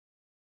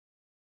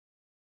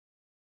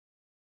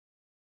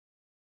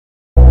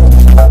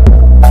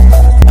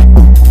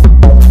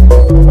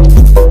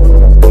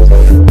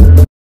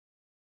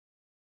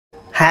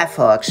Hi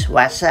folks,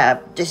 what's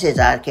up? This is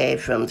Arcade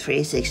from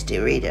 360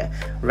 Reader.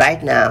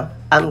 Right now,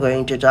 I'm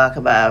going to talk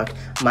about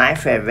my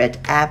favorite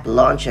app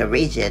launcher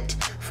widget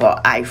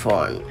for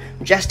iPhone.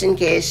 Just in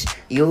case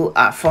you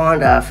are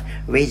fond of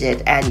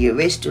widget and you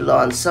wish to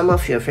launch some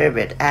of your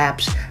favorite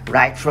apps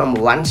right from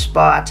one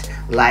spot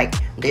like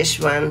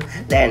this one,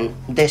 then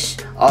this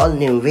all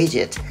new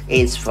widget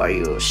is for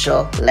you.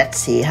 So let's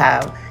see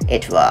how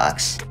it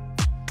works.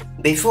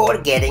 Before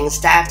getting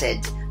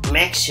started,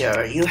 make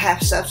sure you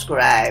have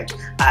subscribed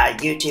our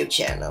YouTube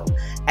channel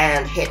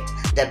and hit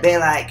the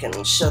bell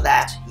icon so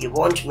that you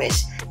won't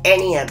miss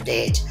any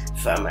update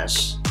from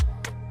us.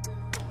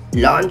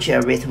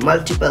 Launcher with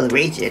multiple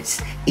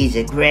widgets is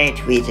a great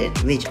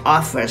widget which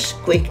offers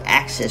quick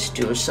access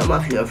to some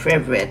of your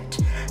favorite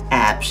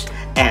apps,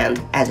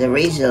 and as a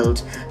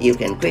result you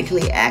can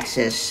quickly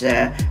access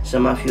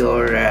some of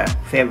your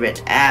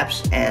favorite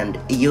apps and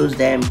use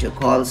them to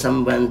call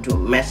someone, to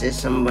message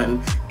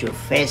someone, to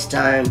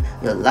FaceTime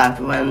your loved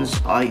ones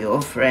or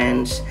your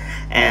friends.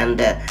 And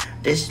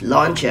this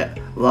launcher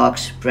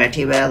works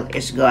pretty well.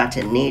 It's got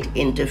a neat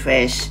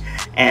interface,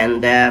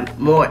 and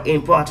more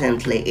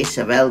importantly, it's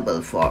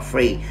available for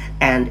free,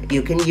 and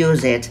you can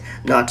use it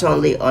not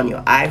only on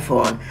your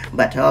iPhone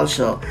but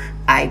also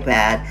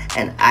iPad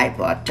and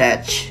iPod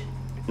Touch.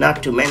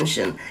 Not to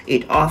mention,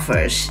 it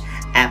offers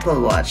Apple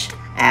Watch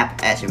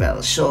app as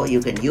well, so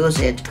you can use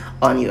it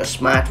on your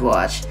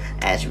smartwatch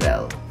as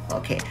well.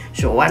 Okay,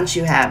 so once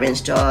you have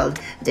installed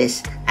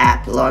this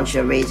app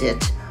launcher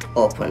widget,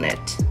 open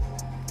it,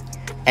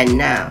 and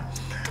now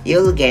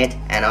you'll get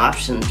an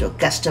option to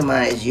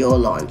customize your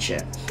launcher.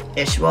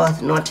 It's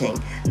worth noting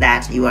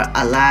that you are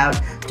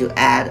allowed to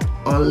add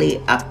only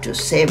up to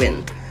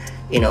 7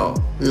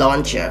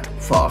 launcher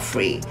for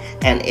free,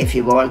 and if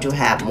you want to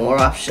have more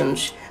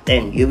options,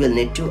 then you will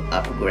need to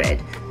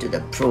upgrade to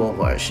the Pro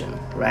version,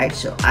 right?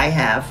 So I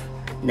have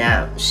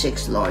now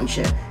 6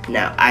 launcher.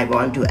 Now I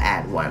want to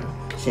add one.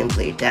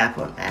 Simply tap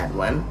on add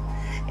one,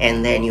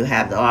 and then you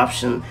have the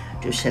option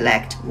to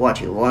select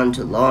what you want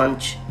to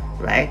launch,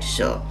 right?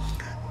 So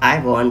I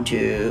want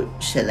to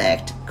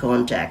select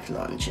contact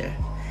launcher,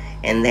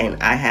 and then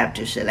I have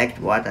to select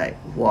what I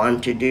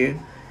want to do.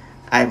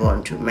 I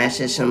want to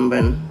message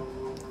someone,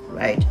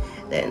 right?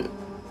 Then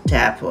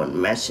tap on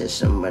message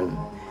someone.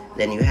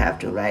 Then you have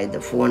to write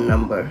the phone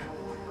number,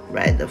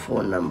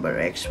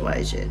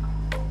 XYZ.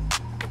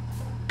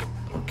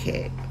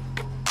 Okay,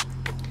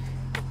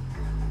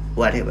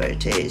 whatever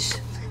it is,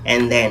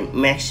 and then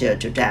make sure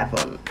to tap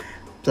on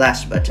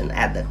plus button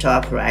at the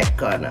top right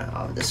corner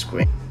of the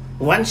screen.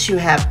 Once you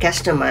have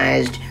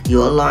customized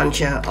your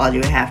launcher, all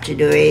you have to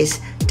do is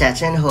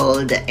touch and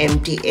hold the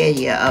empty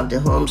area of the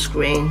home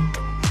screen,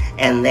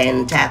 and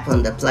then tap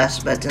on the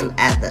plus button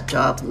at the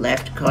top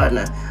left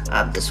corner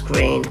of the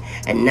screen,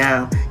 and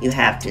now you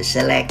have to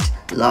select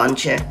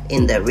launcher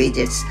in the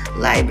widgets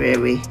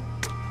library,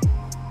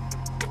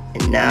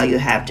 and now you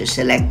have to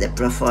select the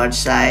preferred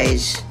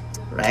size,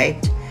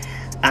 right?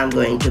 I'm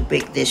going to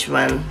pick this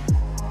one.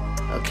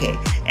 Okay,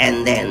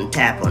 and then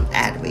tap on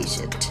add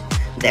widget.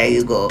 There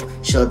you go.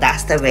 So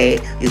that's the way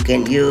you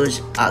can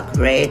use a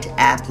great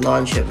app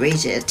launcher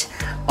widget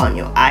on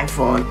your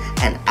iPhone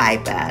and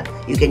iPad.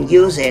 You can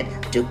use it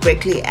to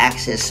quickly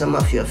access some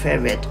of your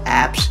favorite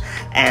apps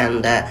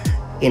and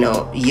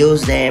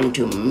use them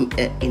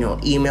to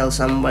email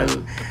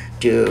someone,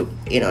 to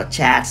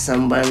chat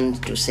someone,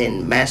 to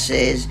send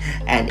message,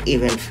 and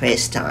even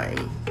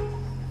FaceTime.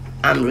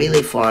 I'm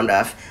really fond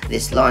of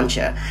this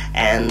launcher,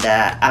 and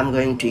I'm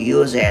going to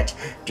use it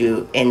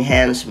to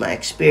enhance my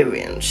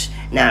experience.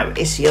 Now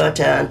it's your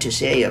turn to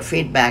share your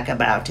feedback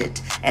about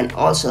it, and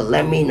also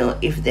let me know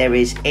if there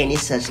is any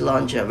such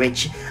launcher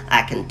which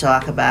I can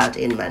talk about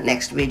in my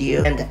next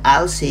video, and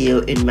I'll see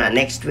you in my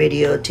next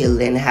video. Till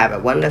then, have a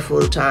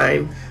wonderful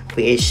time.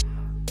 Peace.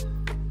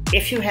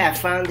 If you have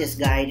found this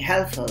guide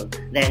helpful,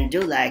 then do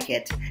like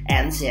it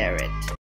and share it.